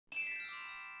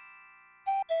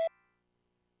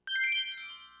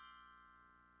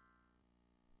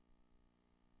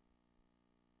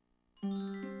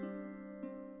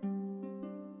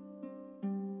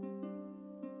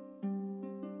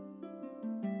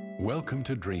Welcome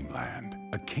to Dreamland,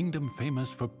 a kingdom famous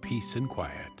for peace and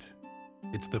quiet.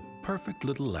 It's the perfect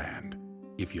little land,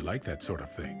 if you like that sort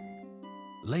of thing.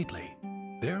 Lately,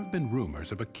 there have been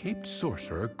rumors of a caped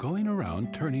sorcerer going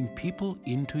around turning people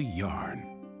into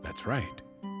yarn. That's right,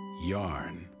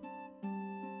 yarn.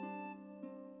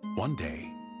 One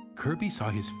day, Kirby saw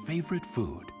his favorite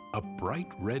food, a bright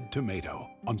red tomato,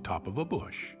 on top of a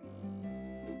bush.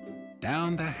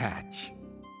 Down the hatch.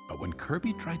 But when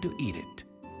Kirby tried to eat it,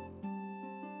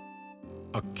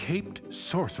 a caped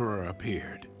sorcerer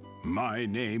appeared. My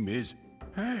name is...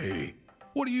 Hey,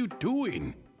 what are you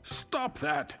doing? Stop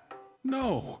that!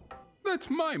 No, that's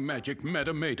my magic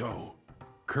metamato.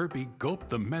 Kirby gulped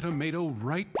the metamato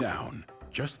right down.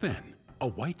 Just then, a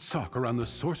white sock around the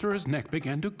sorcerer's neck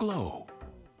began to glow.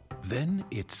 Then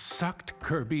it sucked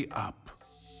Kirby up.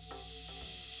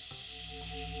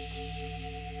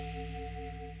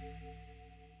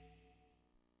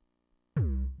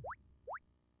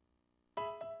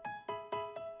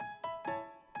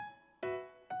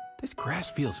 This grass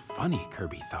feels funny,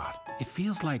 Kirby thought. It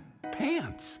feels like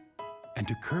pants. And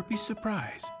to Kirby's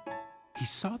surprise, he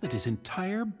saw that his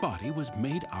entire body was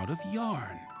made out of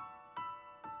yarn.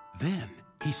 Then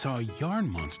he saw a yarn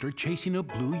monster chasing a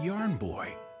blue yarn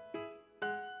boy.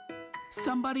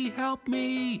 Somebody help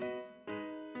me!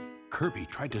 Kirby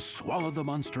tried to swallow the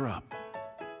monster up.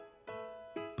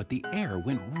 But the air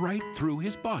went right through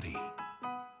his body.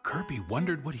 Kirby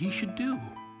wondered what he should do.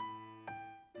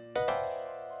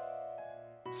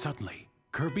 Suddenly,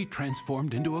 Kirby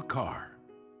transformed into a car.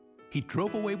 He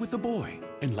drove away with the boy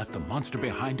and left the monster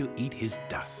behind to eat his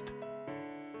dust.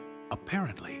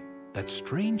 Apparently, that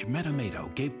strange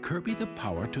metamato gave Kirby the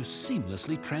power to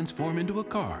seamlessly transform into a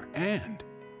car and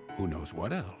who knows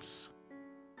what else.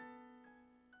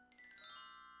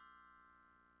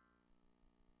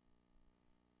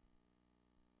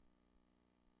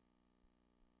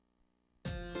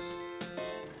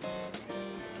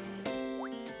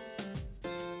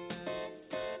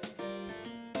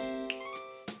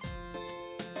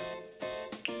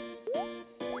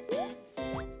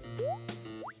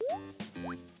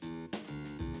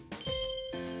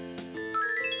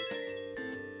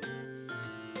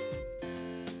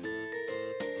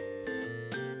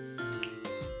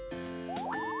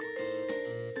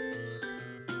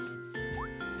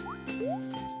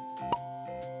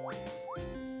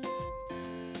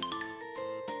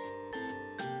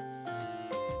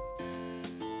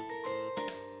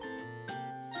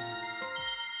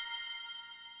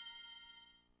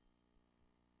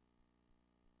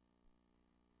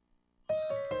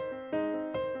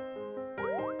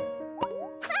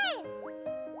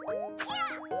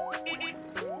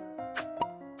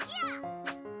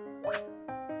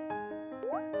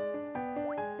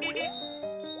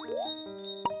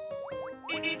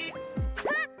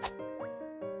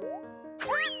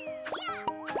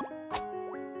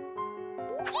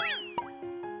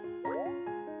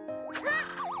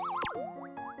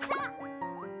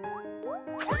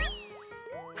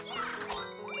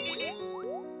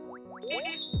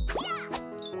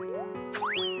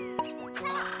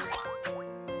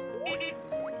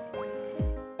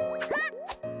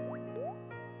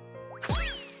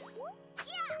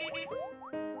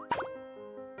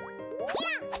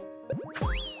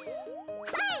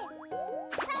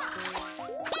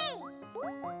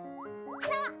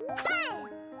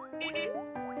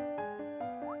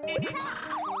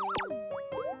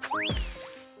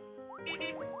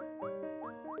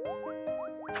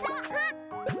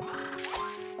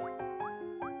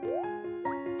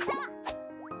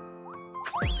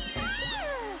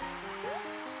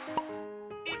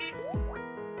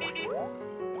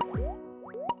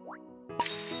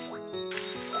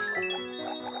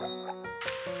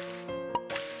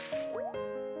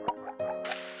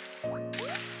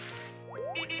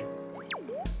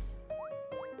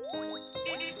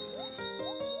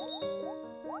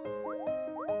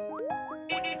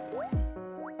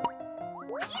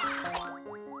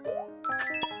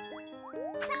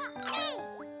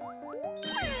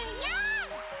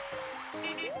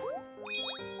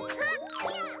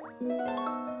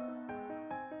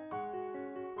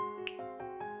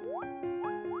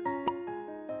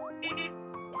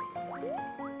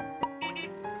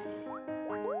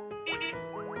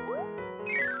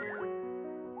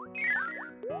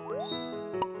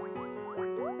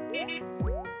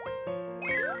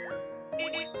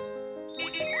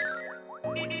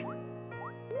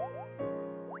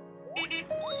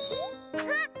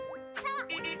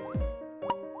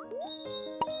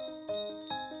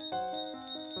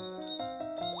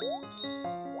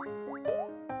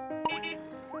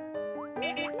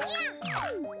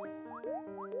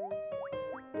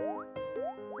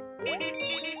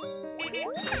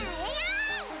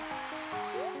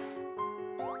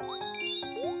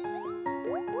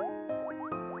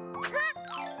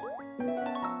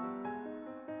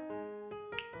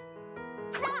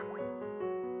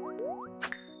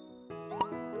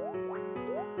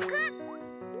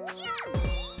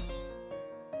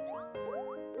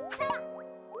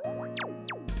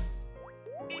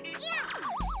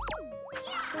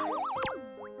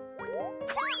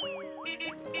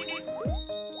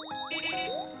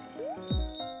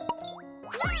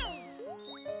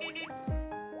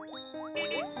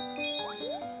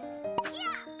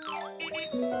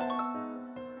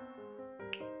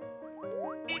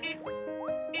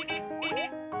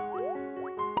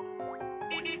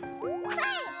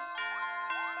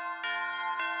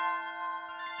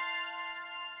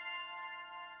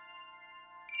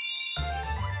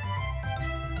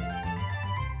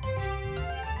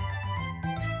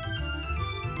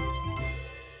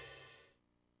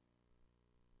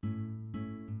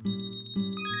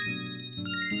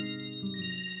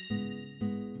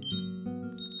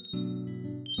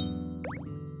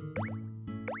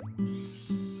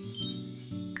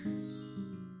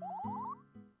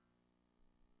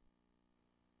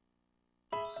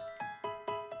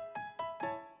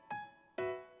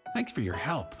 Thanks for your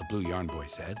help, the Blue Yarn Boy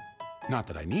said. Not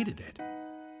that I needed it.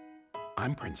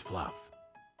 I'm Prince Fluff.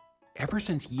 Ever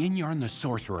since Yin Yarn the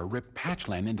Sorcerer ripped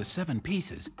Patchland into 7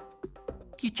 pieces,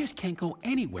 you just can't go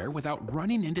anywhere without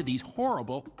running into these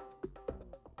horrible...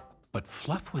 But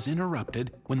Fluff was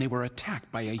interrupted when they were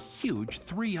attacked by a huge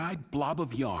 3-eyed blob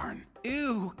of yarn.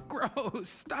 Ew, gross,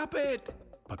 stop it!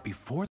 But before